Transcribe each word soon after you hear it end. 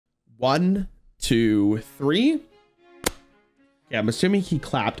1, 2, 3. Yeah, I'm assuming he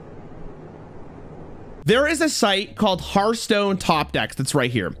clapped. There is a site called Hearthstone Top Decks that's right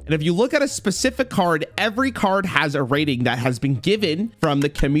here. And if you look at a specific card, every card has a rating that has been given from the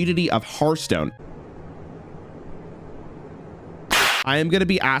community of Hearthstone. I am going to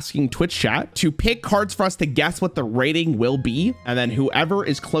be asking Twitch chat to pick cards for us to guess what the rating will be. And then whoever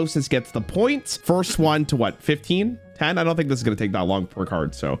is closest gets the points. First one to what, 15, 10? I don't think this is going to take that long per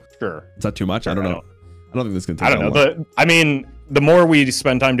card. So sure. Is that too much? Sure, I don't know. I don't think this is going to take that long. But I mean, the more we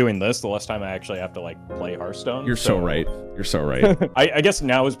spend time doing this, the less time I actually have to like play Hearthstone. You're so right. You're so right. I guess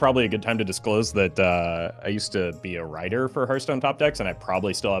now is probably a good time to disclose that I used to be a writer for Hearthstone Top Decks, and I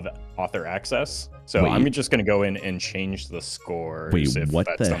probably still have author access. So I'm just gonna go in and change the score. Wait, what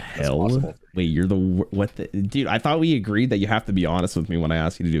the hell? Wait, you're the what the dude? I thought we agreed that you have to be honest with me when I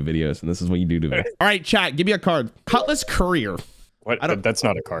ask you to do videos, and this is what you do to me. All right, chat, give me a card. Cutlass Courier. What? That's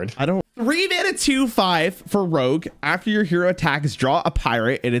not a card. I don't. 3 mana 2/5 for Rogue. After your hero attacks, draw a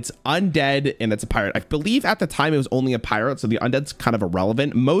pirate, and it's undead, and it's a pirate. I believe at the time it was only a pirate, so the undead's kind of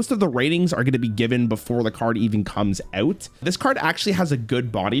irrelevant. Most of the ratings are going to be given before the card even comes out. This card actually has a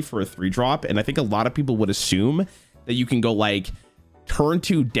good body for a 3-drop, and I think a lot of people would assume that you can go like turn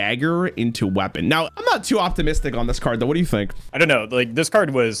to dagger into weapon. Now, I'm not too optimistic on this card though. What do you think? I don't know. Like, this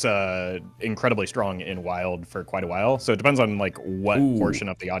card was incredibly strong in Wild for quite a while. So it depends on like what portion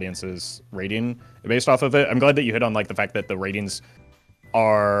of the audience is rating based off of it. I'm glad that you hit on like the fact that the ratings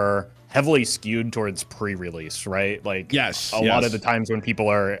are heavily skewed towards pre-release, right? Like, yes, a lot of the times when people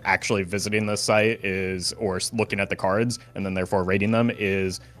are actually visiting this site or looking at the cards and then therefore rating them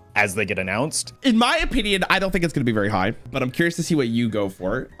is as they get announced. In my opinion, I don't think it's going to be very high, but I'm curious to see what you go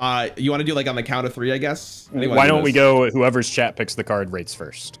for. You want to do like on the count of 3, I guess? Why don't we go whoever's chat picks the card rates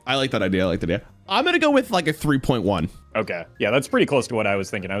first? I like that idea. I'm going to go with like a 3.1. Okay. Yeah, that's pretty close to what I was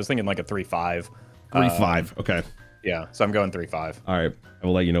thinking. I was thinking like a 3.5. 3.5. Okay. Yeah, so I'm going 3.5. All right. I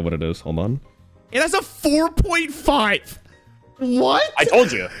will let you know what it is. Hold on. It has a 4.5. What? I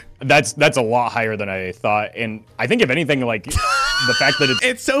told you. That's a lot higher than I thought. And I think if anything, like the fact that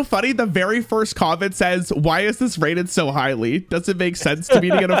it's so funny. The very first comment says, why is this rated so highly? Does it make sense to me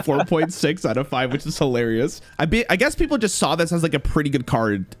to get a 4.6 out of 5, which is hilarious. I guess people just saw this as like a pretty good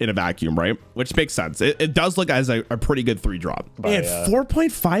card in a vacuum, right? Which makes sense. It does look as a pretty good 3-drop. Man,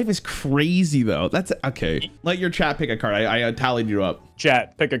 4.5 is crazy though. That's okay. Let your chat pick a card. I tallied you up.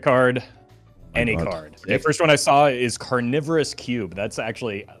 Chat, pick a card. Any card. The first one I saw is Carnivorous Cube. That's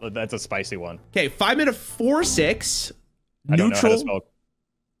a spicy one. Okay, 5 mana 4/6. I don't know how to neutral. spell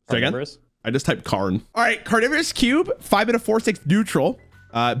Carnivorous. I just typed Karn. All right, Carnivorous Cube, 5 mana 4/6 neutral.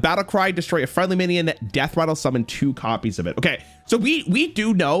 Battle Cry, destroy a friendly minion. Death Rattle, summon 2 copies of it. Okay, so we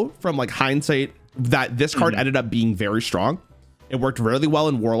do know from like hindsight that this card ended up being very strong. It worked really well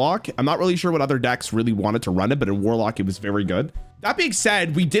in Warlock. I'm not really sure what other decks really wanted to run it, but in Warlock, it was very good. That being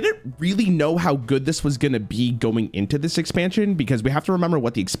said, we didn't really know how good this was going to be going into this expansion, because we have to remember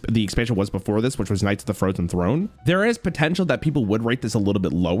what the expansion was before this, which was Knights of the Frozen Throne. There is potential that people would rate this a little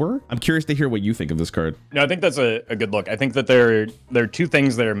bit lower. I'm curious to hear what you think of this card. No, I think that's a good look. I think that there are 2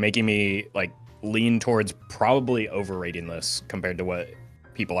 things that are making me like lean towards probably overrating this compared to what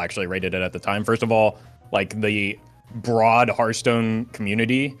people actually rated it at the time. First of all, like the broad Hearthstone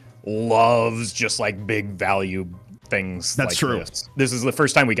community loves just like big value things. That's like true. This is the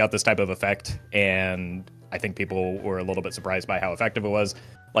first time we got this type of effect, and I think people were a little bit surprised by how effective it was.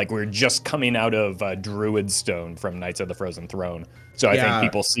 Like, we're just coming out of Druid Stone from Knights of the Frozen Throne, so I think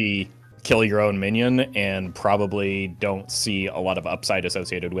people see kill your own minion and probably don't see a lot of upside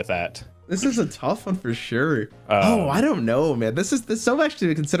associated with that. This is a tough one for sure. I don't know, man. There's so much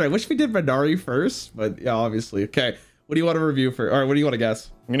to consider. I wish we did Venari first, but yeah, obviously. Okay, what do you want to review for? Or what do you want to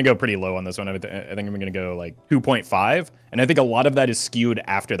guess? I'm gonna go pretty low on this one. I think I'm gonna go like 2.5, and I think a lot of that is skewed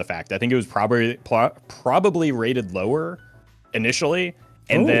after the fact. I think it was probably rated lower initially,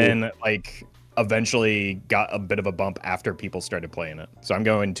 and then like eventually got a bit of a bump after people started playing it. So I'm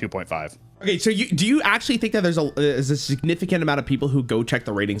going 2.5. Okay, so do you actually think that there's a significant amount of people who go check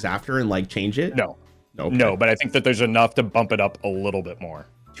the ratings after and like change it? No. Okay. No, but I think that there's enough to bump it up a little bit more.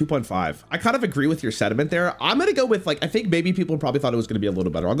 2.5. I kind of agree with your sentiment there. I'm gonna go with like, I think maybe people probably thought it was gonna be a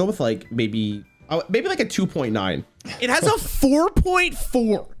little better. I'll go with like maybe like a 2.9. It has a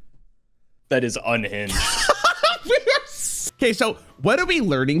 4.4. That is unhinged. Okay, so what are we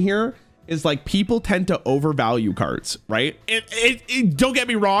learning here? is like people tend to overvalue cards, right? Don't get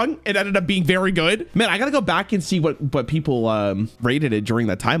me wrong, it ended up being very good. Man, I gotta go back and see what people rated it during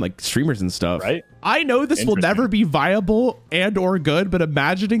that time, like streamers and stuff. Right. I know this will never be viable and or good, but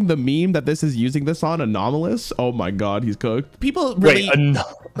imagining the meme that this is using this on, Anomalous. Oh my God, he's cooked. People really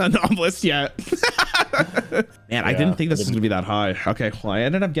Anomalous, yeah. Man, I didn't think this was gonna be that high. Okay, well, I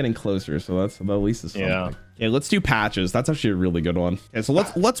ended up getting closer, so that's at least something. Yeah. Okay, let's do patches. That's actually a really good one. Okay, so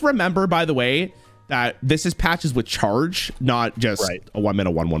let's remember, by the way, that this is patches with charge, not just a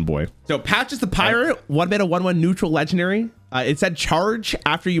 1-mana 1/1 boy. So patches the pirate, 1-mana 1/1 neutral legendary. It said charge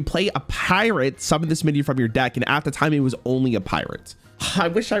after you play a pirate, summon this minion from your deck, and at the time it was only a pirate. I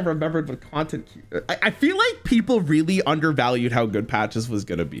wish I remembered what content. I feel like people really undervalued how good patches was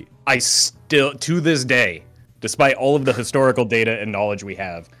gonna be. I still, to this day, despite all of the historical data and knowledge we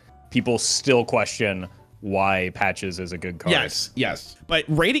have, people still question why patches is a good card. Yes. But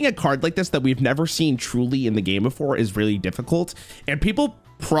rating a card like this that we've never seen truly in the game before is really difficult. And people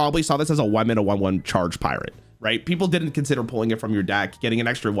probably saw this as a 1-mana 1/1 charge pirate, right? People didn't consider pulling it from your deck, getting an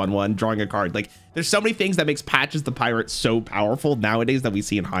extra 1/1, drawing a card. Like, there's so many things that makes patches the pirate so powerful nowadays that we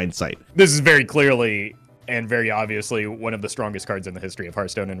see in hindsight. This is very clearly and very obviously one of the strongest cards in the history of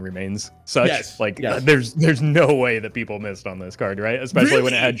Hearthstone and remains such. There's no way that people missed on this card, right? Especially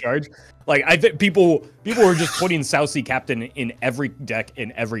when it had charge. Like, I think people were just putting Southsea Captain in every deck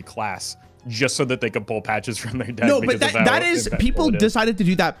in every class just so that they could pull patches from their deck. No, but that is, people decided to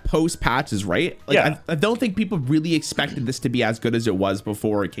do that post patches, right? Like, I don't think people really expected this to be as good as it was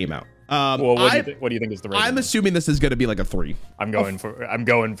before it came out. Well, what do you think is the rating? I'm assuming this is going to be like a 3. I'm going for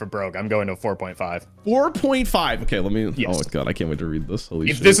broke. I'm going to 4.5. 4.5. Okay, let me. Yes. Oh God, I can't wait to read this. Holy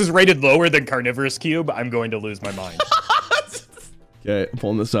shit. If this is rated lower than Carnivorous Cube, I'm going to lose my mind. Okay, I'm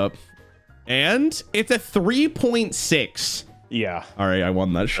pulling this up, and it's a 3.6. Yeah. All right, I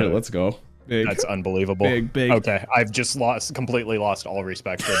won that shit. Let's go. Big. That's unbelievable. Big. Okay, I've just completely lost all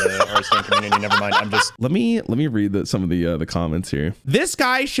respect for the Hearthstone community. Never mind. I'm just. Let me read some of the comments here. This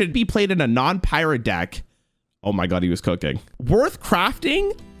guy should be played in a non-pirate deck. Oh my God, he was cooking. Worth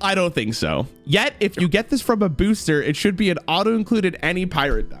crafting? I don't think so. Yet, if you get this from a booster, it should be an auto-included any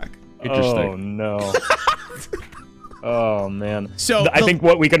pirate deck. Interesting. Oh no. Oh man. So I think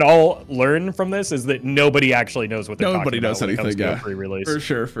what we can all learn from this is that nobody actually knows what they're talking about. Nobody knows anything. Yeah,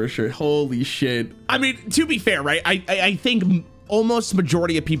 for sure. Holy shit. I mean, to be fair, right? I think almost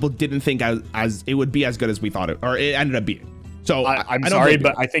majority of people didn't think as it would be as good as we thought it, or it ended up being. So I'm sorry,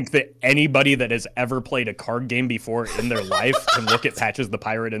 but I think that anybody that has ever played a card game before in their life can look at Patches the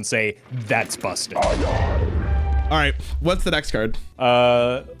Pirate and say that's busted. All right, what's the next card?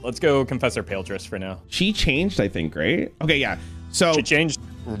 Let's go Confessor Paletress for now. She changed, I think, right? Okay, yeah. So she changed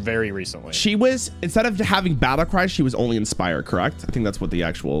very recently. She was, instead of having Battle Cry, she was only Inspire, correct? I think that's what the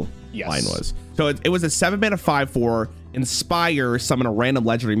actual line was. So it was a 7-mana 5/4 Inspire, summon a random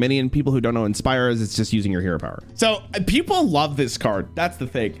legendary minion. People who don't know Inspire is, it's just using your hero power. So people love this card. That's the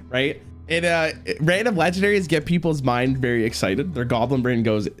thing, right? Random legendaries get people's mind very excited. Their goblin brain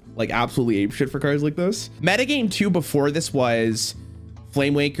goes like absolutely apeshit for cards like this. Metagame 2 before this was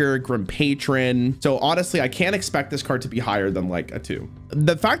Flamewaker, Grim Patron. So honestly, I can't expect this card to be higher than like a 2.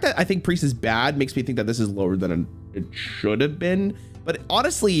 The fact that I think Priest is bad makes me think that this is lower than it should have been. But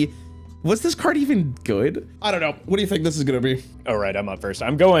honestly, was this card even good? I don't know. What do you think this is gonna be? All right, I'm up first.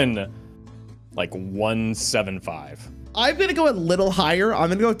 I'm going like 175. I'm going to go a little higher. I'm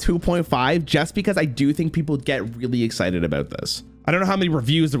going to go 2.5 just because I do think people get really excited about this. I don't know how many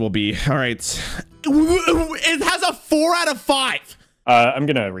reviews there will be. All right. It has a 4 out of 5. I'm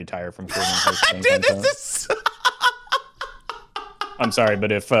going to retire from creating Dude, this is... I'm sorry,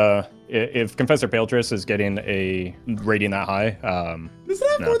 but if Confessor Paletress is getting a rating that high... Does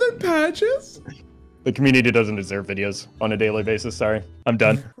that have more than Patches? The community doesn't deserve videos on a daily basis. Sorry. I'm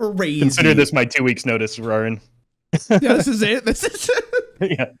done. Crazy. Consider this my 2 weeks notice, Rarran. Yeah, this is it. This is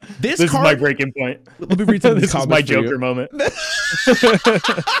yeah. This is my breaking point. Let me read some of This is my Joker moment.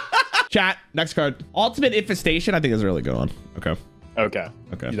 Chat, next card. Ultimate Infestation, I think is a really good one. Okay.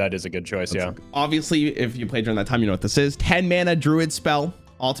 That is a good choice, yeah. Obviously, if you played during that time, you know what this is. 10 mana Druid spell.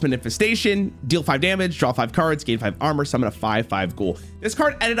 Ultimate Infestation, deal 5 damage, draw 5 cards, gain 5 armor, summon a 5/5 ghoul. This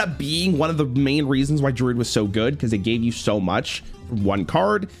card ended up being one of the main reasons why Druid was so good, because it gave you so much from one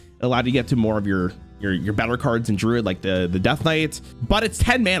card. It allowed you to get to more of your better cards in Druid, like the Death Knight, but it's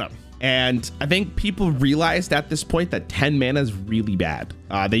 10 mana. And I think people realized at this point that 10 mana is really bad.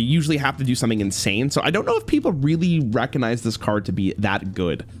 They usually have to do something insane. So I don't know if people really recognize this card to be that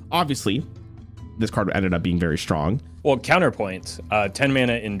good. Obviously, this card ended up being very strong. Well, counterpoint, 10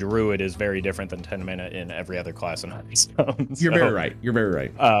 mana in Druid is very different than 10 mana in every other class in Hearthstone. You're very right. You're very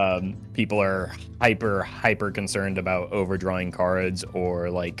right. People are hyper concerned about overdrawing cards, or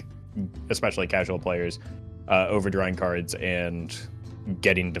like, especially casual players, overdrawing cards and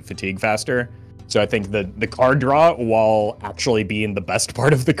getting to fatigue faster. So I think the card draw, while actually being the best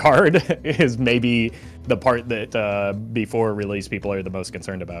part of the card, is maybe the part that before release people are the most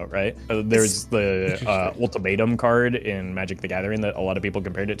concerned about, right? There's the ultimatum card in Magic the Gathering that a lot of people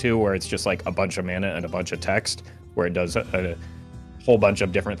compared it to, where it's just like a bunch of mana and a bunch of text, where it does a whole bunch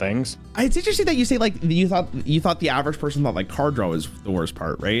of different things. It's interesting that you say like you thought the average person thought like card draw was the worst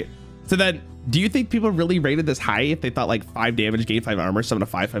part, right? So then, do you think people really rated this high if they thought like 5 damage, gain 5 armor, summon a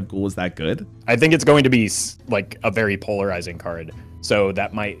 5/5 ghoul was that good? I think it's going to be like a very polarizing card, so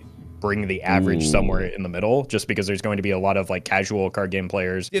that might bring the average somewhere in the middle, just because there's going to be a lot of like casual card game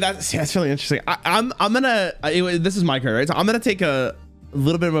players. Yeah, that's really interesting. I'm gonna this is my card, right? So I'm gonna take a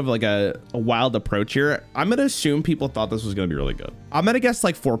little bit of like a wild approach here. I'm gonna assume people thought this was gonna be really good. I'm gonna guess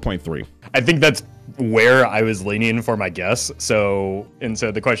like 4.3. I think that's where I was leaning for my guess. So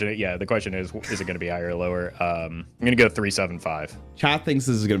the question is, it going to be higher or lower? I'm going to go 3.75. Chat thinks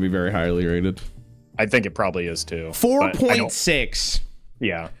this is going to be very highly rated. I think it probably is too. 4.6.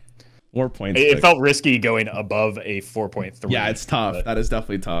 Yeah. 4.6. It felt risky going above a 4.3. Yeah, it's tough. That is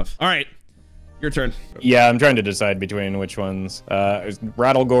definitely tough. All right. Your turn. Yeah, I'm trying to decide between which ones.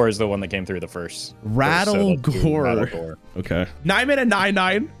 Rattlegore is the one that came through the first. Rattlegore. Okay. 9 mana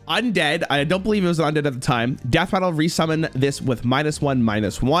 9/9. Undead. I don't believe it was undead at the time. Death Rattle, resummon this with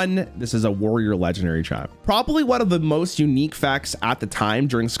 -1/-1. This is a warrior legendary chat. Probably one of the most unique facts at the time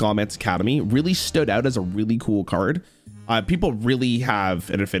during Skullman's Academy. Really stood out as a really cool card. People really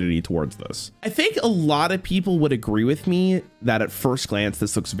have an affinity towards this. I think a lot of people would agree with me that at first glance,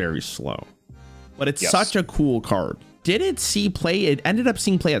 this looks very slow. But it's such a cool card. Did it see play? It ended up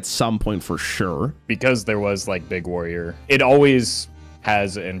seeing play at some point for sure. Because there was like big warrior. It always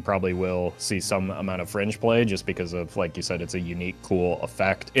has and probably will see some amount of fringe play, just because of, like you said, it's a unique, cool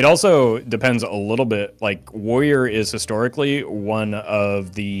effect. It also depends a little bit, like warrior is historically one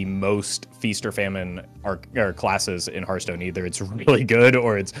of the most feast or famine classes in Hearthstone. Either it's really good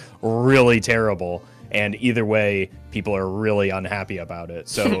or it's really terrible. And either way, people are really unhappy about it.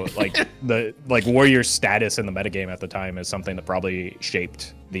 So like warrior status in the metagame at the time is something that probably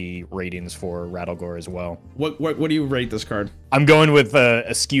shaped the ratings for Rattlegore as well. What do you rate this card? I'm going with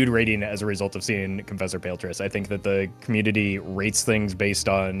a skewed rating as a result of seeing Confessor Paletris. I think that the community rates things based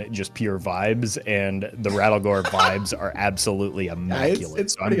on just pure vibes, and the Rattlegore vibes are absolutely immaculate.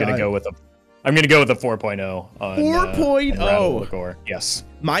 It's so I'm going to go with a 4.0 on 4.0. Yes.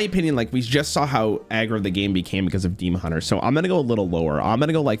 My opinion, like we just saw how aggro the game became because of Demon Hunter. So I'm going to go a little lower. I'm going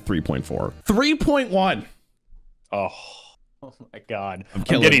to go like 3.4. 3.1. Oh my God. I'm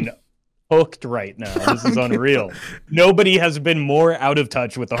getting hooked right now. This is unreal. Nobody has been more out of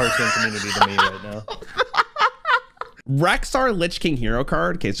touch with the Hearthstone community than me right now. Rexxar Lich King hero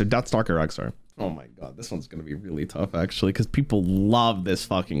card. Okay, so Deathstalker Rexxar. Oh my God, this one's gonna be really tough actually, because people love this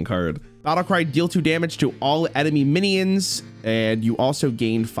fucking card. Battlecry, deal 2 damage to all enemy minions, and you also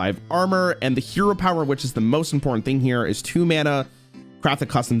gain 5 armor. And the hero power, which is the most important thing here, is 2 mana. Craft a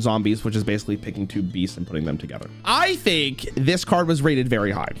custom zombies, which is basically picking 2 beasts and putting them together. I think this card was rated very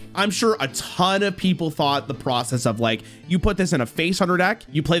high. I'm sure a ton of people thought the process of like, you put this in a face hunter deck,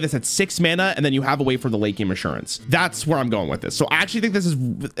 you play this at 6 mana, and then you have a way for the late game assurance. That's where I'm going with this. So I actually think this is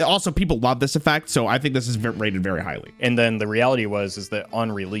also, people love this effect. So I think this is rated very highly. And then the reality is that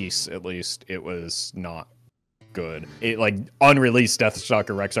on release, at least, it was not good. It like on release,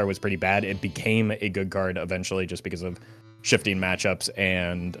 Deathstalker Rexxar was pretty bad. It became a good card eventually, just because of shifting matchups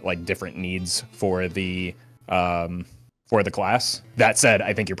and like different needs for the class. That said,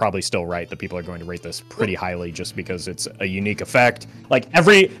 I think you're probably still right that people are going to rate this pretty highly, just because it's a unique effect. Like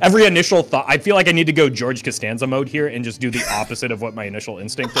every initial thought, I feel like I need to go George Costanza mode here and just do the opposite of what my initial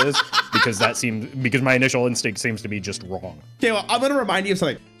instinct is, because my initial instinct seems to be just wrong. Okay, well, I'm gonna remind you of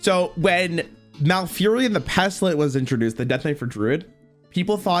something. So when Malfurion the Pestilent was introduced, the Death Knight for Druid,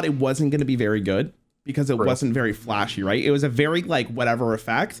 people thought it wasn't gonna be very good, because it wasn't very flashy, right? It was a very like whatever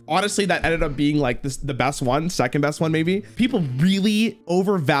effect. Honestly, that ended up being like the best one, second best one maybe. People really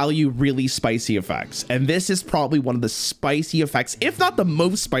overvalue really spicy effects, and this is probably one of the spicy effects, if not the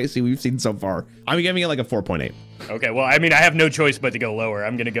most spicy we've seen so far. I'm giving it like a 4.8. Okay, well, I mean, I have no choice but to go lower.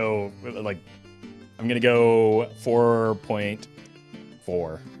 I'm gonna go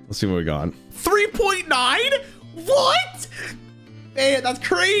 4.4. Let's see what we got. 3.9? What? Man, that's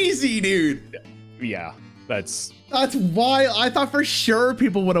crazy, dude. Yeah, that's That's why I thought for sure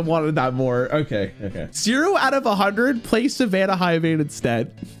people would have wanted that more. Okay, okay. 0 out of 100. Play Savannah Highvein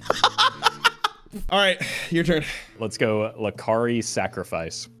instead. All right, your turn. Let's go Lakari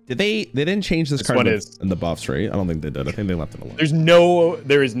Sacrifice. They didn't change this card in the buffs, right? I don't think they did. I think they left it alone.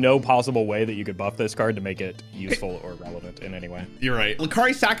 There is no possible way that you could buff this card to make it useful or relevant in any way. You're right.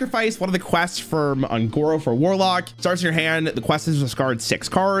 Lakari Sacrifice, one of the quests from Ungoro for Warlock. Starts in your hand. The quest is to discard 6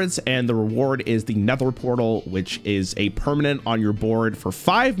 cards, and the reward is the Nether Portal, which is a permanent on your board for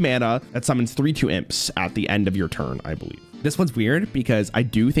 5 mana that summons 3/2 imps at the end of your turn, I believe. This one's weird because I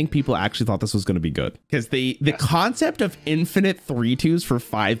do think people actually thought this was going to be good because the concept of infinite 3/2s for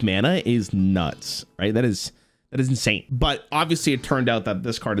 5 mana is nuts, right? That is insane. But obviously it turned out that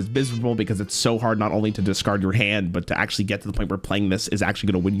this card is miserable because it's so hard not only to discard your hand, but to actually get to the point where playing this is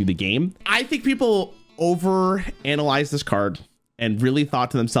actually going to win you the game. I think people over-analyze this card and really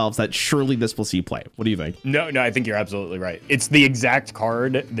thought to themselves that surely this will see play. What do you think? No, I think you're absolutely right. It's the exact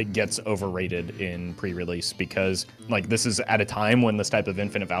card that gets overrated in pre-release because like this is at a time when this type of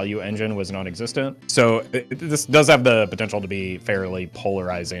infinite value engine was non-existent. So this does have the potential to be fairly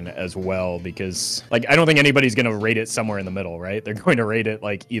polarizing as well because like I don't think anybody's going to rate it somewhere in the middle, right? They're going to rate it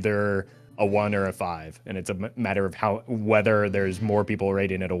like either a 1 or a 5, and it's a matter of whether there's more people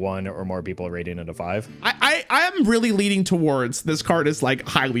rating it a 1 or more people rating it a 5. I am really leaning towards this card is like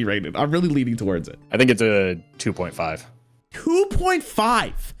highly rated. I'm really leaning towards it. I think it's a 2.5.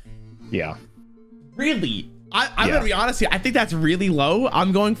 2.5. Yeah. Really? I'm gonna be honest here. I think that's really low.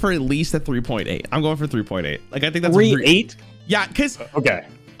 I'm going for at least a 3.8. I'm going for 3.8. Like I think that's 3.8. Yeah, because okay.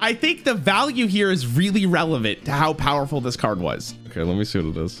 I think the value here is really relevant to how powerful this card was. Okay, let me see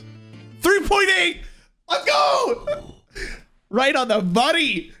what it is. 3.8. Let's go. Right on the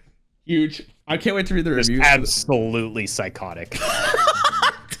money. Huge. I can't wait to read the reviews. Absolutely psychotic.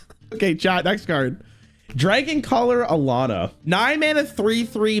 Okay, chat. Next card. Dragon Caller Alana. 9 mana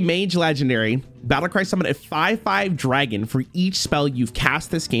 3/3 mage legendary. Battlecry summon a 5/5 dragon for each spell you've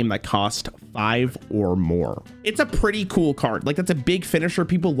cast this game that cost 5 or more. It's a pretty cool card. Like that's a big finisher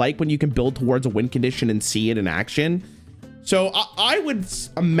people like when you can build towards a win condition and see it in action. So I would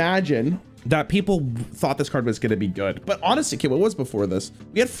imagine that people thought this card was going to be good. But honestly, okay, what was before this?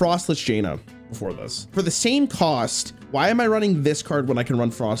 We had Frostless Jaina before this. For the same cost, why am I running this card when I can run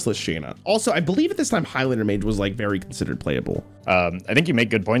Frostless Jaina? Also, I believe at this time Highlander Mage was like very considered playable. I think you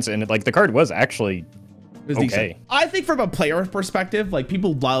make good points, and like the card was actually okay. Decent. I think from a player perspective, like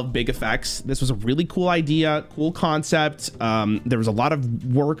people love big effects. This was a really cool idea, cool concept. There was a lot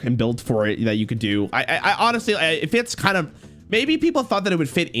of work and build for it that you could do. I honestly, if it's kind of, maybe people thought that it would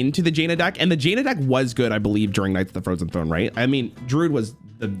fit into the Jaina deck, and the Jaina deck was good, I believe, during Knights of the Frozen Throne, right? I mean, Druid was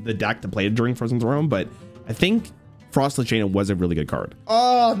the deck to play during Frozen Throne, but I think Frostless Jaina was a really good card.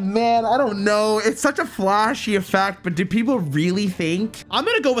 Oh man, I don't know. It's such a flashy effect, but do people really think? I'm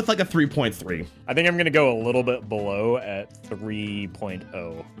gonna go with like a 3.3. I think I'm gonna go a little bit below at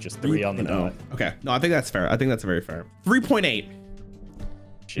 3.0, just 3 on the dot. Okay, no, I think that's fair. I think that's very fair. 3.8.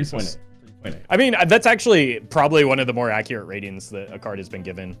 3.8. I mean, that's actually probably one of the more accurate ratings that a card has been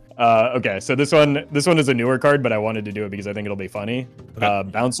given. Okay, so this one is a newer card, but I wanted to do it because I think it'll be funny. Okay.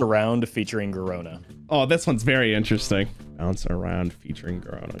 Bounce Around featuring Garona. Oh, this one's very interesting. Bounce Around featuring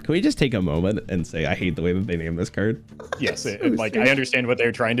Garona. Can we just take a moment and say I hate the way that they named this card? Yes, like I understand what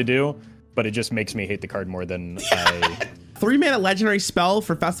they're trying to do, but it just makes me hate the card more than I... 3 mana legendary spell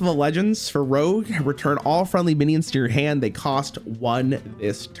for Festival of Legends for Rogue. Return all friendly minions to your hand. They cost 1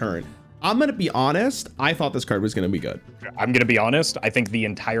 this turn. I'm going to be honest. I thought this card was going to be good. I'm going to be honest. I think the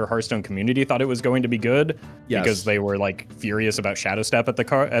entire Hearthstone community thought it was going to be good because they were like furious about Shadow Step at the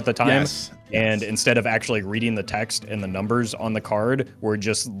time. Yes. And instead of actually reading the text and the numbers on the card, we're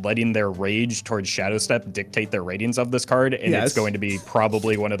just letting their rage towards Shadow Step dictate their ratings of this card. And it's going to be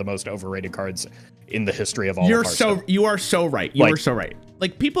probably one of the most overrated cards in the history of all of Hearthstone. You are so right. You are so right.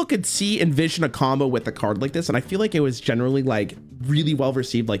 Like people could envision a combo with a card like this, and I feel like it was generally like really well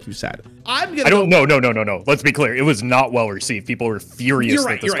received, like you said. No. Let's be clear. It was not well received. People were furious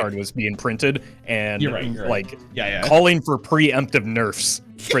that this card was being printed and calling for preemptive nerfs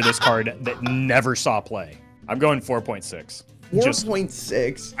for this card that never saw play. I'm going 4.6.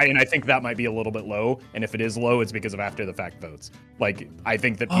 4.6. And I think that might be a little bit low. And if it is low, it's because of after the fact votes. Like I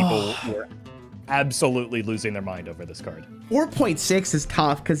think that people were absolutely losing their mind over this card. 4.6 is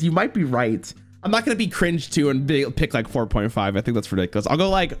tough because you might be right. I'm not going to be cringe too and pick like 4.5. I think that's ridiculous. I'll go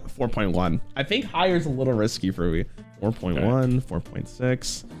like 4.1. I think higher is a little risky for me. 4.1,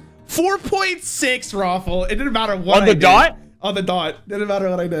 4.6. 4.6, Raffle. It didn't matter what on the dot? On the dot. Didn't matter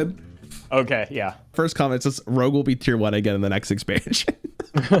what I did. Okay, yeah. First comment says Rogue will be tier 1 again in the next expansion.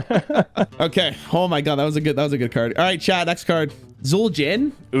 Okay. Oh my god, that was a good card. All right, chat. Next card,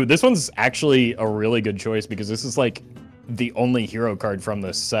 Zul'jin. Ooh, this one's actually a really good choice because this is like the only hero card from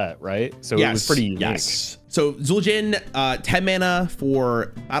this set, right? So it was pretty unique. Yes. So Zul'jin, 10 mana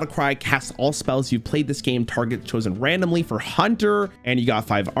for Battlecry, cast all spells you've played this game, target chosen randomly for Hunter, and you got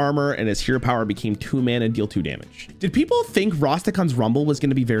 5 armor, and his hero power became 2 mana, deal 2 damage. Did people think Rostakon's Rumble was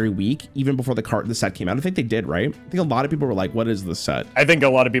going to be very weak even before the set came out? I think they did, right? I think a lot of people were like, what is the set? I think a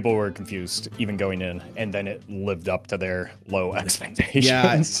lot of people were confused even going in, and then it lived up to their low expectations.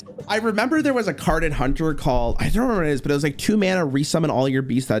 Yeah, I remember there was a card in Hunter called, I don't remember what it is, but it was like 2 mana, resummon all your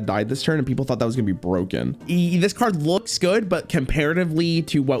beasts that died this turn, and people thought that was going to be broken. This card looks good, but comparatively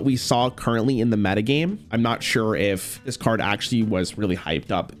to what we saw currently in the metagame, I'm not sure if this card actually was really hyped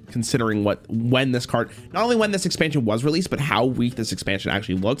up, considering when this card, not only when this expansion was released, but how weak this expansion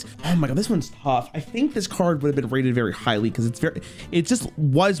actually looked. Oh my god, this one's tough. I think this card would have been rated very highly because it just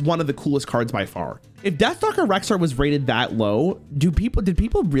was one of the coolest cards by far. If Deathstalker Rexar was rated that low, did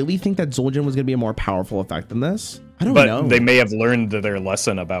people really think that Zul'jin was going to be a more powerful effect than this? I don't know. But they may have learned their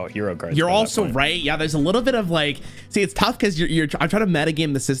lesson about hero cards. You're also right. Yeah, there's a little bit of like, see, it's tough because I'm trying to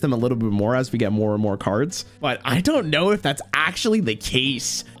metagame the system a little bit more as we get more and more cards. But I don't know if that's actually the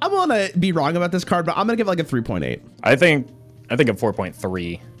case. I'm gonna be wrong about this card, but I'm gonna give it like a 3.8. I think a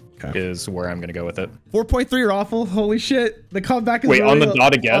 4.3. Okay. Is where I'm gonna go with it. 4.3 are awful. Holy shit! The comeback is wait on the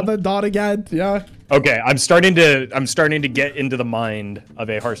dot again. On the dot again. Yeah. Okay, I'm starting to get into the mind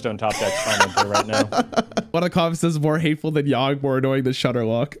of a Hearthstone top deck commenter right now. One of the comments is more hateful than Yogg, more annoying than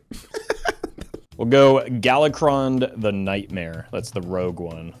Shutterlock. We'll go Galakron the Nightmare. That's the rogue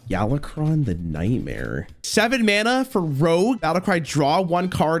one. Galakron the Nightmare. 7 mana for rogue. Battlecry, draw 1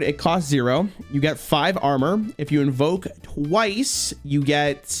 card. It costs 0. You get 5 armor. If you invoke twice, you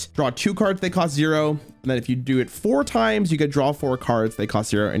get draw 2 cards. They cost 0. And then if you do it 4 times, you get draw 4 cards. They cost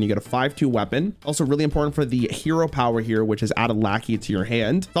 0, and you get a 5/2 weapon. Also really important for the hero power here, which is add a lackey to your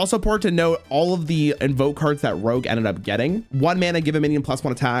hand. It's also important to note all of the invoke cards that rogue ended up getting. 1 mana, give a minion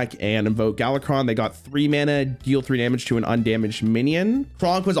 +1 attack, and invoke Galakron. They got 3 mana, deal 3 damage to an undamaged minion.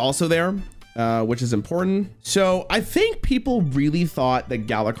 Kronk was also there, which is important. So I think people really thought that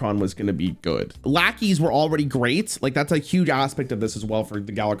Galakron was going to be good. Lackeys were already great. Like, that's a huge aspect of this as well for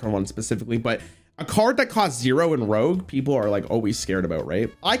the Galakron one specifically, but a card that costs 0 in rogue, people are like always scared about, right?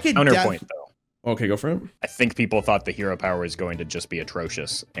 I could counterpoint though. Okay, go for it. I think people thought the hero power is going to just be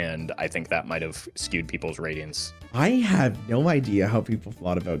atrocious, and I think that might have skewed people's ratings. I have no idea how people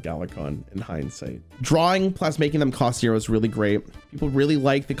thought about Galakron in hindsight. Drawing plus making them cost 0 is really great. People really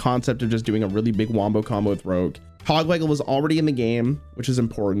like the concept of just doing a really big wombo combo with rogue. Hogwaggle was already in the game, which is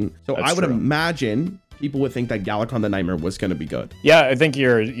important. So I would imagine people would think that Galakron the Nightmare was going to be good. Yeah, I think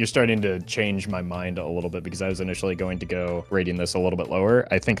you're starting to change my mind a little bit because I was initially going to go rating this a little bit lower.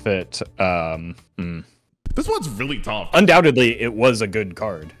 I think that this one's really tough. Undoubtedly, it was a good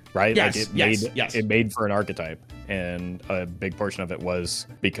card, right? Yes, like it made for an archetype, and a big portion of it was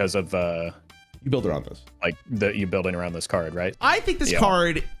because of you build around this, like you building around this card, right? I think this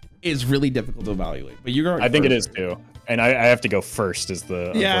card is really difficult to evaluate, but you're going. I think it is too, and I have to go first. Is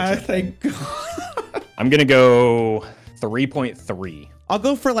the thank God. I'm gonna go 3.3. I'll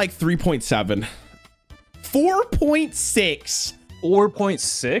go for like 3.7. 4.6.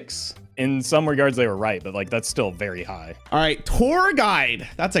 4.6? In some regards, they were right, but like that's still very high. All right, Tour Guide.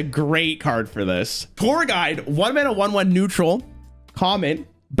 That's a great card for this. Tour Guide, 1 mana, 1/1 neutral. Common.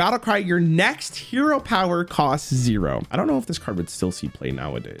 Battlecry, your next hero power costs 0. I don't know if this card would still see play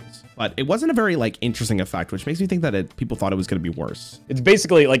nowadays, but it wasn't a very like interesting effect, which makes me think that people thought it was going to be worse. It's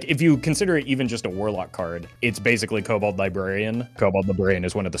basically like, if you consider it even just a warlock card, it's basically Kobold Librarian. Kobold Librarian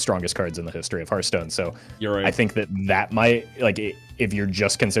is one of the strongest cards in the history of Hearthstone. So you're right. I think that might, like, if you're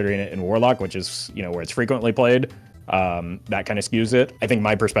just considering it in warlock, which is, you know, where it's frequently played, that kind of skews it. I think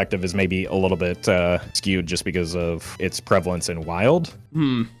my perspective is maybe a little bit skewed just because of its prevalence in wild.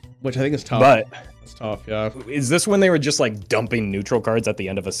 Which I think is tough. But it's tough, yeah. Is this when they were just like dumping neutral cards at the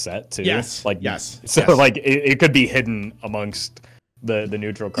end of a set too? Yes. Like yes. So yes. like it could be hidden amongst the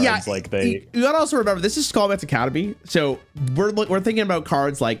neutral cards. Yeah, like they. You gotta also remember this is Skullman's Academy, so we're thinking about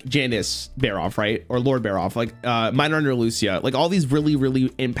cards like Janice Baroff, right, or Lord Baroff, like Minor Under Lucia, like all these really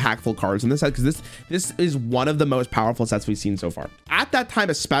impactful cards in this set, because this is one of the most powerful sets we've seen so far. At that time,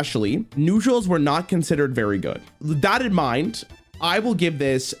 especially, neutrals were not considered very good. With that in mind, I will give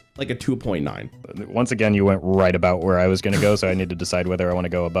this like a 2.9. Once again, you went right about where I was going to go, so I need to decide whether I want to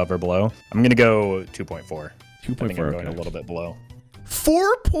go above or below. I'm going to go 2.4. 2.4. I think I'm going a little bit below.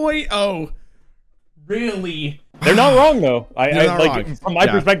 4.0. Really? They're not wrong though. From my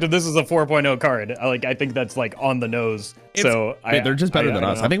Yeah. perspective, this is a 4.0 card. I think that's like on the nose. They're just better than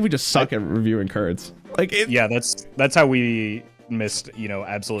us. I think we just suck at reviewing cards. Yeah, that's how we missed,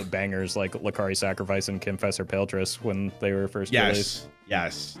 absolute bangers like Lakari Sacrifice and Confessor Paltris when they were first released.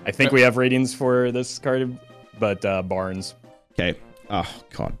 Yes. I think we have ratings for this card, but Barnes. Okay. Oh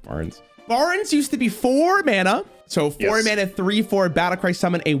God, Barnes. Barnes used to be 4 mana. So 4 mana, 3/4 Battlecry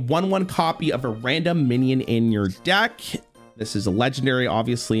summon a 1/1 copy of a random minion in your deck. This is a legendary,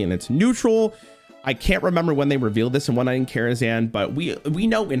 obviously, and it's neutral. I can't remember when they revealed this in One Night in Karazhan, but we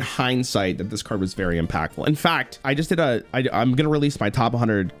know in hindsight that this card was very impactful. In fact, I just did I'm gonna release my top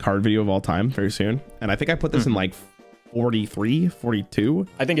 100 card video of all time very soon, and I think I put this in like 43, 42.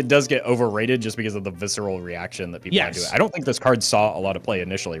 I think it does get overrated just because of the visceral reaction that people had to it. I don't think this card saw a lot of play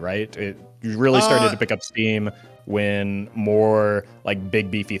initially, right? It really started to pick up steam when more like big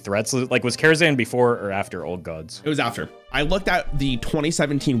beefy threats, like was Karazhan before or after Old Gods? It was after. I looked at the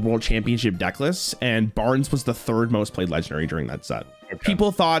 2017 World Championship deck list, and Barnes was the 3rd most played legendary during that set. Okay.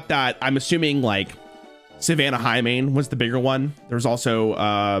 People thought that, I'm assuming like Savannah Highmane was the bigger one. There's also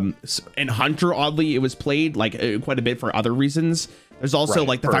in Hunter, oddly, it was played like quite a bit for other reasons. There's also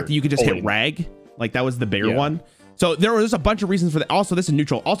like the fact that you could just hit Rag, like that was the bigger one. So there was a bunch of reasons for that. Also, this is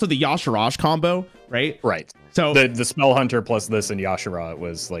neutral. Also, the Yashirash combo, right? Right. So the Spell Hunter plus this and Yashira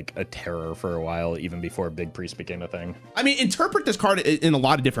was like a terror for a while, even before Big Priest became a thing. I mean, interpret this card in a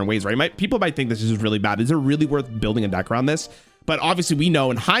lot of different ways, right? People might think this is really bad. Is it really worth building a deck around this? But obviously, we know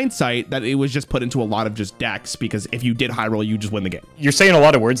in hindsight that it was just put into a lot of just decks because if you did high roll, you just win the game. You're saying a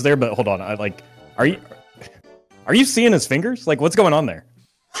lot of words there, but hold on. Are you seeing his fingers? Like, what's going on there?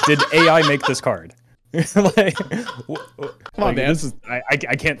 Did AI make this card? Come on, man.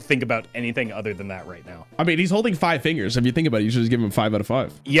 I can't think about anything other than that right now. I mean, he's holding 5 fingers. If you think about it, you should just give him 5 out of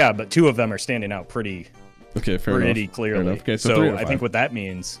 5. Yeah, but 2 of them are standing out pretty clearly. Okay, so I think what that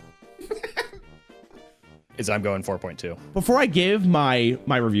means is I'm going 4.2. Before I give my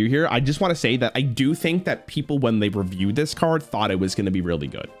review here, I just want to say that I do think that people, when they reviewed this card, thought it was going to be really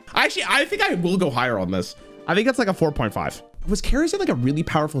good. Actually, I think I will go higher on this. I think that's like a 4.5. Was Karazhan like a really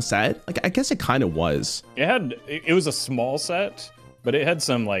powerful set? Like, I guess it kind of was. It was a small set, but it had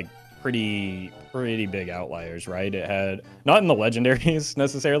some like pretty big outliers, right? It had, not in the legendaries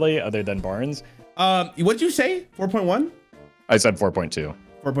necessarily, other than Barnes. What did you say? 4.1? I said 4.2.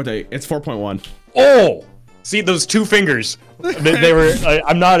 4.8. It's 4.1. Oh! See, those 2 fingers. They were,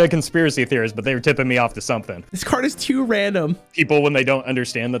 I'm not a conspiracy theorist, but they were tipping me off to something. This card is too random. People, when they don't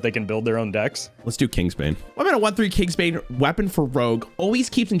understand that they can build their own decks. Let's do Kingsbane. I'm at a 1/3 Kingsbane, weapon for rogue. Always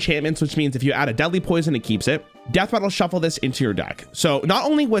keeps enchantments, which means if you add a deadly poison, it keeps it. Death Rattle, shuffle this into your deck. So not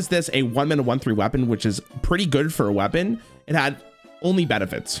only was this a 1 mana 1/3 weapon, which is pretty good for a weapon, it had only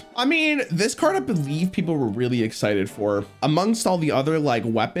benefits. I mean, this card I believe people were really excited for. Amongst all the other like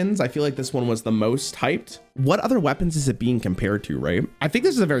weapons, I feel like this one was the most hyped. What other weapons is it being compared to, right? I think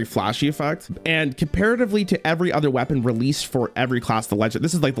this is a very flashy effect, and comparatively to every other weapon released for every class,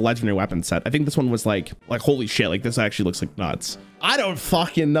 this is like the legendary weapon set. I think this one was like holy shit, like this actually looks like nuts. I don't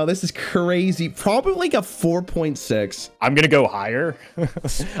fucking know. This is crazy. Probably like a 4.6. I'm gonna go higher. I'm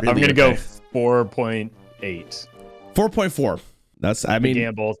gonna go 4.8. 4.4. I mean, the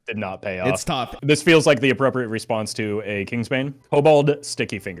gamble did not pay off. It's tough. This feels like the appropriate response to a Kingsbane. Kobold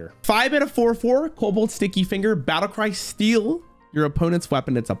Sticky Finger. 5 mana 4/4, Kobold Sticky Finger, Battlecry, steal your opponent's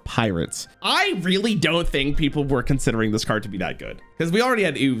weapon. It's a pirate's. I really don't think people were considering this card to be that good because we already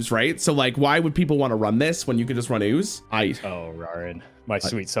had Ooze, right? So like, why would people want to run this when you could just run Ooze? Oh, Rarran, my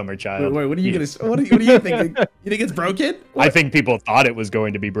sweet summer child. Wait, what are you what are you thinking? You think it's broken? I think people thought it was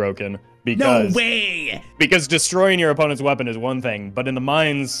going to be broken because no way. Because destroying your opponent's weapon is one thing, but in the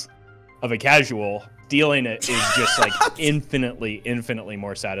minds of a casual, stealing it is just like infinitely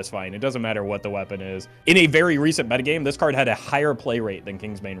more satisfying. It doesn't matter what the weapon is. In a very recent metagame, this card had a higher play rate than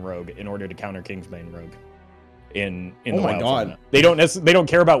Kingsbane Rogue in order to counter Kingsbane Rogue. In the oh my god, format. They don't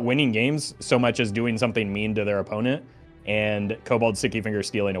care about winning games so much as doing something mean to their opponent. And Kobold Sticky Finger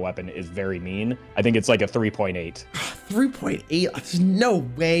stealing a weapon is very mean. I think it's like a 3.8. 3.8? There's no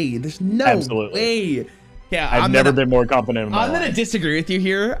way. There's no way. Yeah, I've never been more confident in my life. I'm gonna disagree with you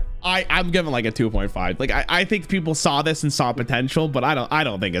here. I'm giving like a 2.5. Like I think people saw this and saw potential, but I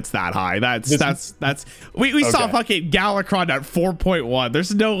don't think it's that high. We saw fucking Galakron at 4.1.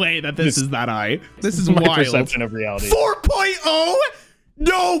 There's no way that this is that high. This is my wild. Perception of reality. 4.0?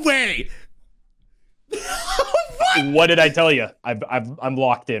 No way. What did I tell you? I'm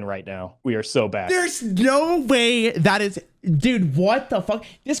locked in right now. We are so bad. There's no way that is, dude. What the fuck?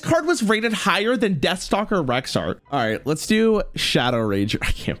 This card was rated higher than Deathstalker Rexart. All right, let's do Shadow Ranger.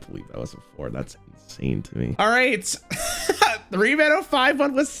 I can't believe that was a 4. That's insane to me. All right. 3 mana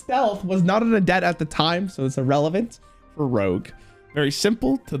 5/1 with stealth was not an adept at the time, so it's irrelevant for Rogue. Very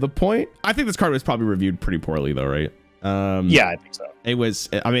simple, to the point. I think this card was probably reviewed pretty poorly though, right? Yeah, I think so. It was,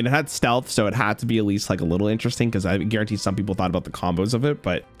 I mean, it had stealth, so it had to be at least like a little interesting, because I guarantee some people thought about the combos of it,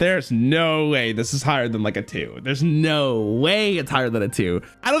 but there's no way this is higher than like a 2. There's no way it's higher than a 2.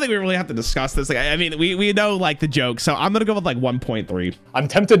 I don't think we really have to discuss this. Like, I mean, we know like the joke, so I'm gonna go with like 1.3. I'm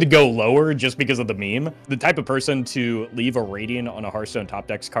tempted to go lower just because of the meme. The type of person to leave a rating on a Hearthstone top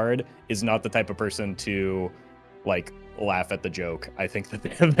decks card is not the type of person to like laugh at the joke. I think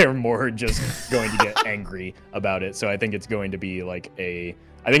that they're more just going to get angry about it. So I think it's going to be like I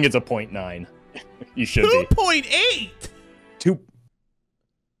think it's a 0.9. You should 2.8. 2.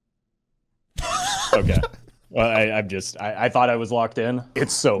 Okay. Well, I thought I was locked in.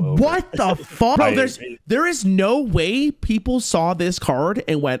 It's so over. What the fuck? Bro, there is no way people saw this card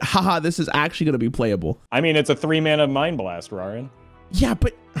and went, haha, this is actually going to be playable. I mean, it's a 3 mana Mind Blast, Rarran. Yeah,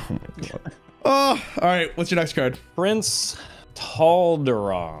 but oh my god. Oh, all right. What's your next card? Prince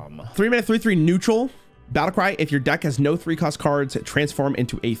Taldaram. 3 mana 3/3 neutral. Battlecry. If your deck has no 3-cost cards, transform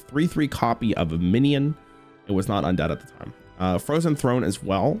into a 3/3 copy of a minion. It was not undead at the time. Frozen Throne as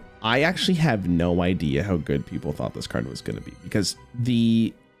well. I actually have no idea how good people thought this card was going to be, because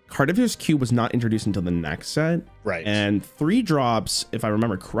the Carnivorous Cube was not introduced until the next set. Right. And 3 drops, if I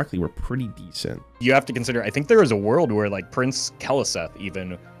remember correctly, were pretty decent. You have to consider, I think there was a world where like Prince Keliseth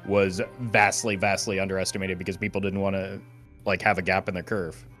even was vastly underestimated because people didn't want to like have a gap in their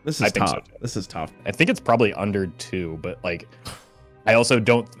curve. This is tough. This is tough. I think it's probably under 2, but like I also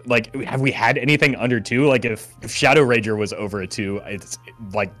don't like, have we had anything under 2? Like if Shadow Rager was over a 2, it's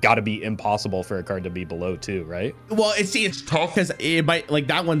like got to be impossible for a card to be below 2, right? Well, it's tough because it might, like,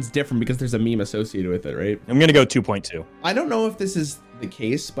 that one's different because there's a meme associated with it, right? I'm gonna go 2.2. I don't know if this is the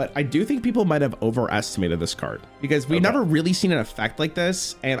case, but I do think people might have overestimated this card because we've never really seen an effect like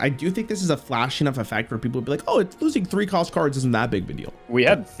this, and I do think this is a flashy enough effect where people would be like, oh, it's losing 3-cost cards isn't that big of a deal. We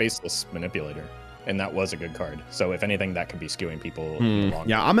had Faceless Manipulator, and that was a good card. So if anything, that could be skewing people in the wrong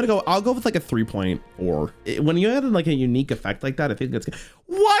way. I'll go with like a 3.4. When you add like a unique effect like that, I think it's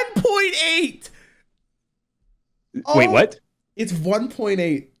 1.8. Wait, what? It's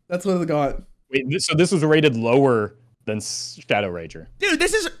 1.8. That's what it got. Wait, so this was rated lower than Shadow Rager. Dude,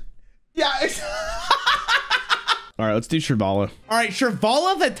 this is, yeah. All right, let's do Shrivala. All right,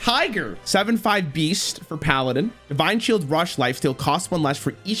 Shrivala the Tiger. 7/5 Beast for Paladin. Divine Shield, Rush, Lifesteal, cost 1 less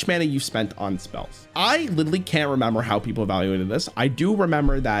for each mana you spent on spells. I literally can't remember how people evaluated this. I do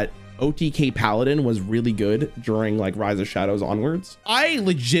remember that OTK Paladin was really good during like Rise of Shadows onwards. I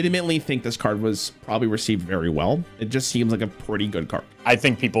legitimately think this card was probably received very well. It just seems like a pretty good card. I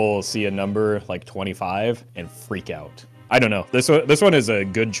think people see a number like 25 and freak out. I don't know. This one is a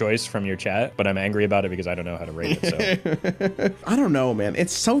good choice from your chat, but I'm angry about it because I don't know how to rate it. So I don't know, man.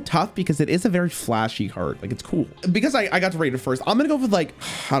 It's so tough because it is a very flashy card. Like, it's cool. Because I got to rate it first, I'm gonna go with like,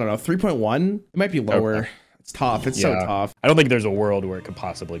 I don't know, 3.1. It might be lower. Okay. It's tough. It's so tough. I don't think there's a world where it could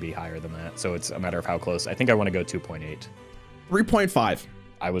possibly be higher than that. So it's a matter of how close. I think I want to go 2.8. 3.5.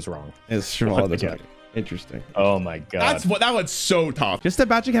 I was wrong. It's Shrivala the Tiger. Interesting. Oh my god. That one's so tough. Just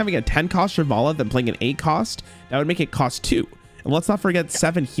imagine having a 10 cost Shrivala then playing an 8 cost. That would make it cost 2. And let's not forget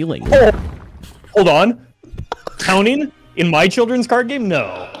 7 healing. Oh, hold on. Counting in my children's card game?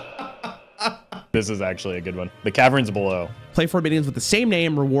 No. This is actually a good one. The Caverns Below. Play 4 minions with the same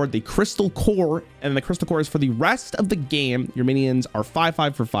name, reward the Crystal Core, and the Crystal Core is for the rest of the game. Your minions are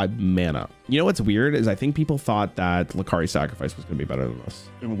 5/5 for 5 mana. You know what's weird is I think people thought that Lakari Sacrifice was going to be better than this.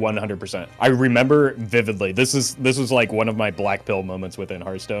 100%. I remember vividly. This was like one of my black pill moments within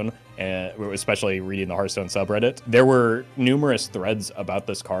Hearthstone, and especially reading the Hearthstone subreddit. There were numerous threads about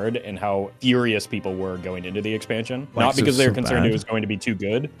this card and how furious people were going into the expansion. Like, not because they were concerned it was going to be too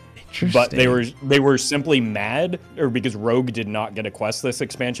good, but they were simply mad, or because Rogue did not get a quest this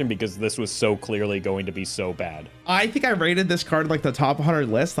expansion because this was so clearly going to be so bad. I think I rated this card like the top 100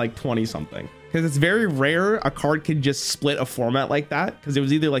 list, like 20 something, because it's very rare a card can just split a format like that, because it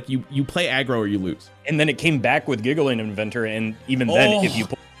was either like you play aggro or you lose. And then it came back with Giggling Inventor, and even then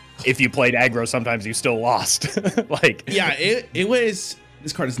if you played aggro, sometimes you still lost. Like, yeah, it was,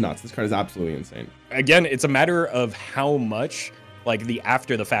 this card is nuts. This card is absolutely insane. Again, it's a matter of how much like the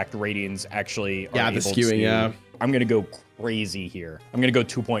after the fact ratings actually are able the skewing, to. I'm gonna go crazy here. I'm gonna go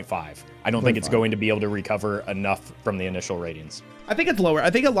 2.5. I don't think it's going to be able to recover enough from the initial ratings. I think it's lower.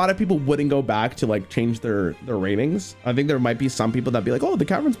 I think a lot of people wouldn't go back to like change their ratings. I think there might be some people that be like, oh, the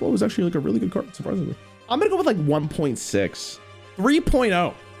Caverns Below was actually like a really good card, surprisingly. I'm gonna go with like 1.6.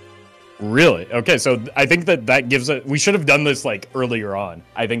 3.0. Really? Okay, so I think that gives it. We should have done this like earlier on.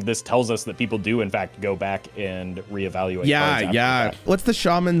 I think this tells us that people do in fact go back and reevaluate. Yeah. What's the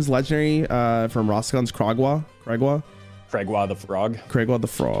shaman's legendary from Roscoe's Kragwa? Kregwa the Frog. Kregwa the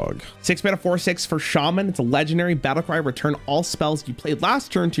Frog. 6 mana 4/6 for Shaman. It's a legendary battlecry. Return all spells you played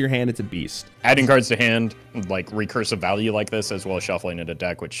last turn to your hand. It's a beast. Adding cards to hand, like recursive value like this, as well as shuffling into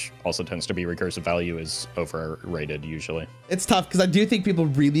deck, which also tends to be recursive value, is overrated usually. It's tough because I do think people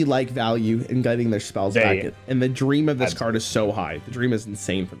really like value in getting their spells back. And the dream of this card is so high. The dream is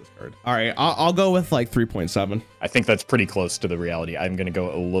insane for this card. All right, I'll go with like 3.7. I think that's pretty close to the reality. I'm going to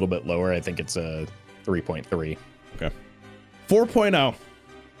go a little bit lower. I think it's a 3.3. Okay. 4.0.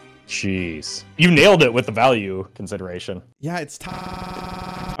 Jeez. You nailed it with the value consideration. Yeah, it's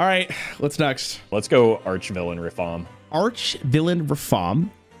tough. All right, what's next? Let's go Archvillain Reform. Archvillain Reform.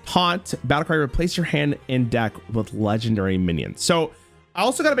 Taunt. Battlecry, replace your hand in deck with legendary minions. So I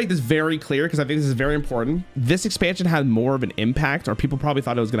also got to make this very clear because I think this is very important. This expansion had more of an impact, or people probably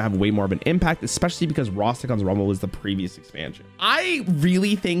thought it was going to have way more of an impact, especially because Rosticon's Rumble was the previous expansion. I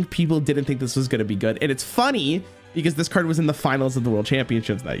really think people didn't think this was going to be good. And it's funny because this card was in the finals of the World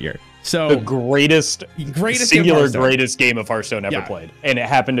Championships that year. So the greatest singular greatest game of Hearthstone ever played. And it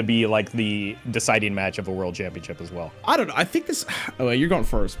happened to be like the deciding match of a World Championship as well. I don't know. I think this, oh, you're going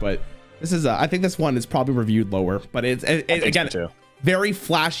first, but this is, I think this one is probably reviewed lower, but it's again, so very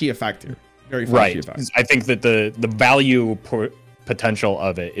flashy effect here. Very flashy effect. I think that the value potential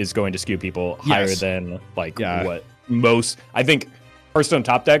of it is going to skew people higher than like what most, I think Hearthstone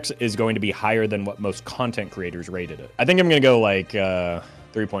top decks is going to be higher than what most content creators rated it. I think I'm going to go like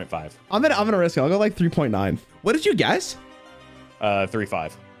 3.5. I'm gonna risk it. I'll go like 3.9. What did you guess?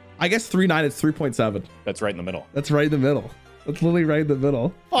 3.5. I guess 3.9. It's 3.7. That's right in the middle. That's right in the middle. That's literally right in the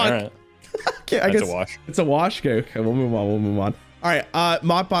middle. Fuck. All right. Okay, I guess it's a wash. It's a wash. Okay, we'll move on. All right,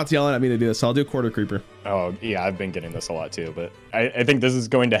 Modbot's yelling at me to do this, so I'll do Quarter Creeper. Oh, yeah, I've been getting this a lot too, but I think this is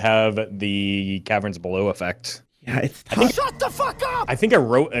going to have the Caverns Below effect. Yeah, it's tough. Shut the fuck up! I think I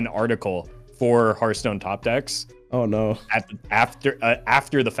wrote an article for Hearthstone top decks. Oh no!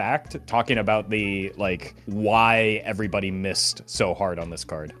 After the fact, talking about the like why everybody missed so hard on this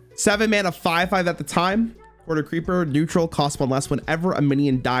card. 7 mana 5/5 at the time. Quarter Creeper, neutral, cost 1 less whenever a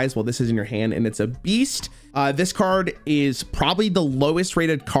minion dies while this is in your hand, and it's a beast. This card is probably the lowest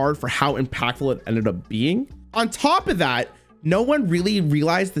rated card for how impactful it ended up being. On top of that, no one really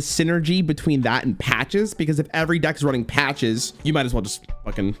realized the synergy between that and patches, because if every deck is running patches, you might as well just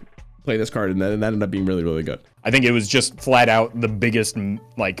fucking play this card, and that ended up being really, really good. I think it was just flat out the biggest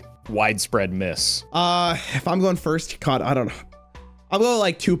like widespread miss. If I'm going first, God, I don't know. I'll go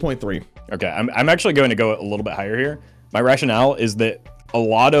like 2.3. Okay, I'm actually going to go a little bit higher here. My rationale is that a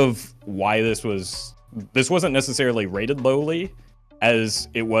lot of why this wasn't necessarily rated lowly, as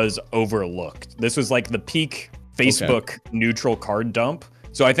it was overlooked. This was like the peak Facebook neutral card dump.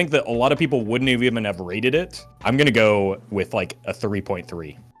 So I think that a lot of people wouldn't even have rated it. I'm going to go with like a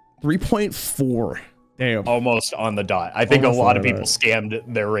 3.3. 3.4. Damn. Almost on the dot. I think a lot of people scammed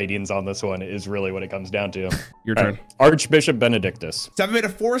their ratings on this one is really what it comes down to. Your turn. Archbishop Benedictus. 7 mana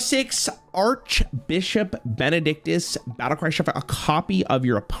 4/6 Archbishop Benedictus. Battlecry, shuffle a copy of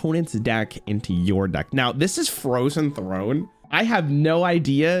your opponent's deck into your deck. Now, this is Frozen Throne. I have no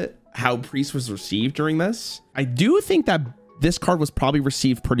idea how Priest was received during this. I do think that this card was probably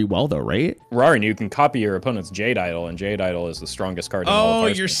received pretty well though, right? Rarran, you can copy your opponent's Jade Idol, and Jade Idol is the strongest card in all of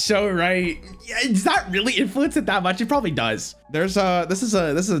Hearthstone. You're so right. Yeah, does that really influence it that much? It probably does. There's this is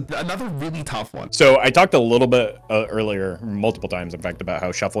another really tough one. So I talked a little bit earlier, multiple times in fact, about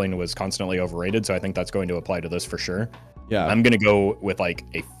how shuffling was constantly overrated. So I think that's going to apply to this for sure. Yeah. I'm gonna go with like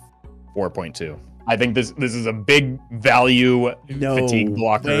a 4.2. I think this is a big value fatigue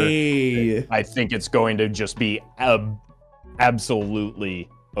blocker. Way. I think it's going to just be absolutely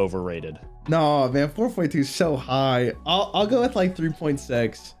overrated. No, man, 4.2 is so high. I'll go with like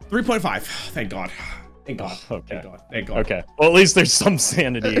 3.6. 3.5. Thank God. Thank God. Okay. Thank God. Thank God. Okay. Well, at least there's some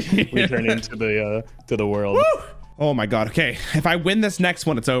sanity returning to the world. Woo! Oh my God. Okay. If I win this next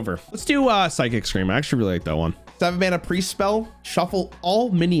one, it's over. Let's do Psychic Scream. I actually really like that one. 7 mana Priest spell. Shuffle all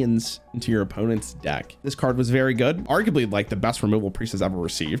minions into your opponent's deck. This card was very good. Arguably like the best removal Priest has ever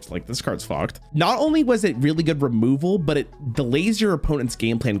received. Like this card's fucked. Not only was it really good removal, but it delays your opponent's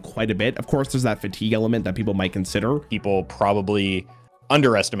game plan quite a bit. Of course, there's that fatigue element that people might consider. People probably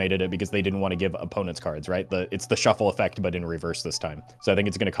underestimated it because they didn't want to give opponents cards, right? It's the shuffle effect, but in reverse this time. So I think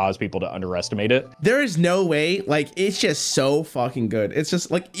it's going to cause people to underestimate it. There is no way, like, it's just so fucking good. It's just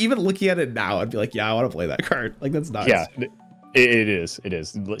like, even looking at it now, I'd be like, yeah, I want to play that card. Like, that's nuts. Yeah. It is.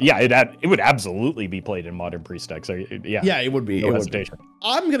 Yeah, it would absolutely be played in modern priest decks. So, yeah, it would be. No hesitation.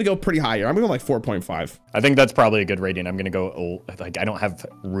 I'm gonna go pretty high here. I'm gonna go like 4.5. I think that's probably a good rating. I'm gonna go like I don't have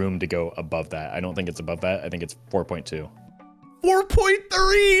room to go above that. I don't think it's above that. I think it's 4.2.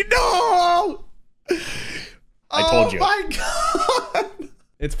 4.3. No. I told you. Oh my god.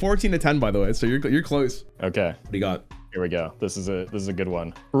 It's 14-10, by the way. So you're close. Okay. What do you got? Here we go. This is a good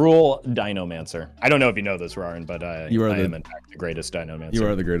one. Cruel Dinomancer. I don't know if you know this, Rarran, but I am in fact the greatest Dinomancer. You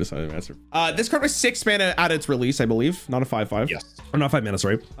are the greatest Dinomancer. This card was 6 mana at its release, I believe. Not a 5/5. Yes. Or not 5 mana,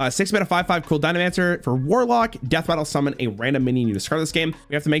 sorry. 6 mana 5/5 Cruel Dinomancer for Warlock. Death Rattle summon a random minion you discard this game.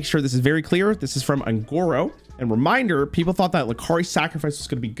 We have to make sure this is very clear. This is from Angoro. And reminder, people thought that Lakari Sacrifice was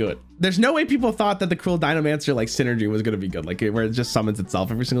going to be good. There's no way people thought that the Cruel Dinomancer like synergy was going to be good. Like where it just summons itself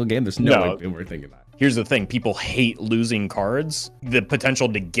every single game. There's no way people were thinking that. Here's the thing. People hate losing cards. The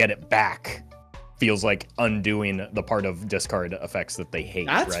potential to get it back feels like undoing the part of discard effects that they hate.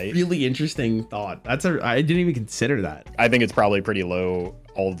 That's right? Really interesting thought. I didn't even consider that. I think it's probably pretty low.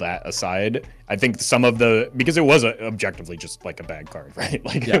 All that aside, I think some of because it was objectively just like a bad card, right?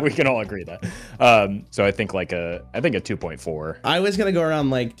 Like we can all agree that. So I think a 2.4. I was gonna go around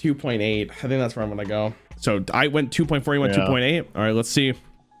like 2.8. I think that's where I'm gonna go. So I went 2.4. You went 2.8. All right, let's see.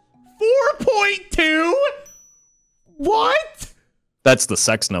 4.2. What? That's the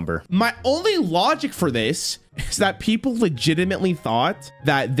sex number. My only logic for this is that people legitimately thought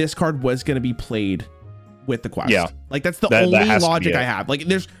that this card was going to be played with the quest. Yeah. Like that's the only logic I have. Like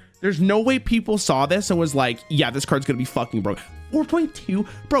there's no way people saw this and was like, yeah, this card's going to be fucking broke. 4.2.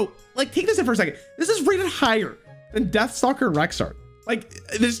 Bro, like take this in for a second. This is rated higher than Deathstalker Rexart. Like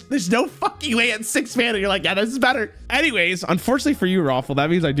there's no fucking way at 6 mana you're like, yeah, this is better. Anyways, unfortunately for you, Raffle, that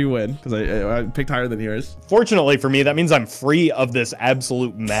means I do win because I picked higher than yours. Fortunately for me, that means I'm free of this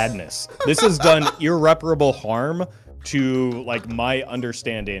absolute madness. This has done irreparable harm to like my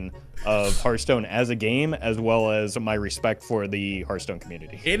understanding of Hearthstone as a game, as well as my respect for the Hearthstone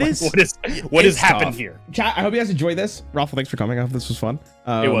community. It is what has happened here. Chat, I hope you guys enjoyed this. Raffle, thanks for coming. I hope this was fun.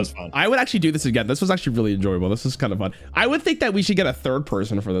 It was fun. I would actually do this again. This was actually really enjoyable. This is kind of fun. I would think that we should get a third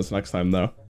person for this next time though.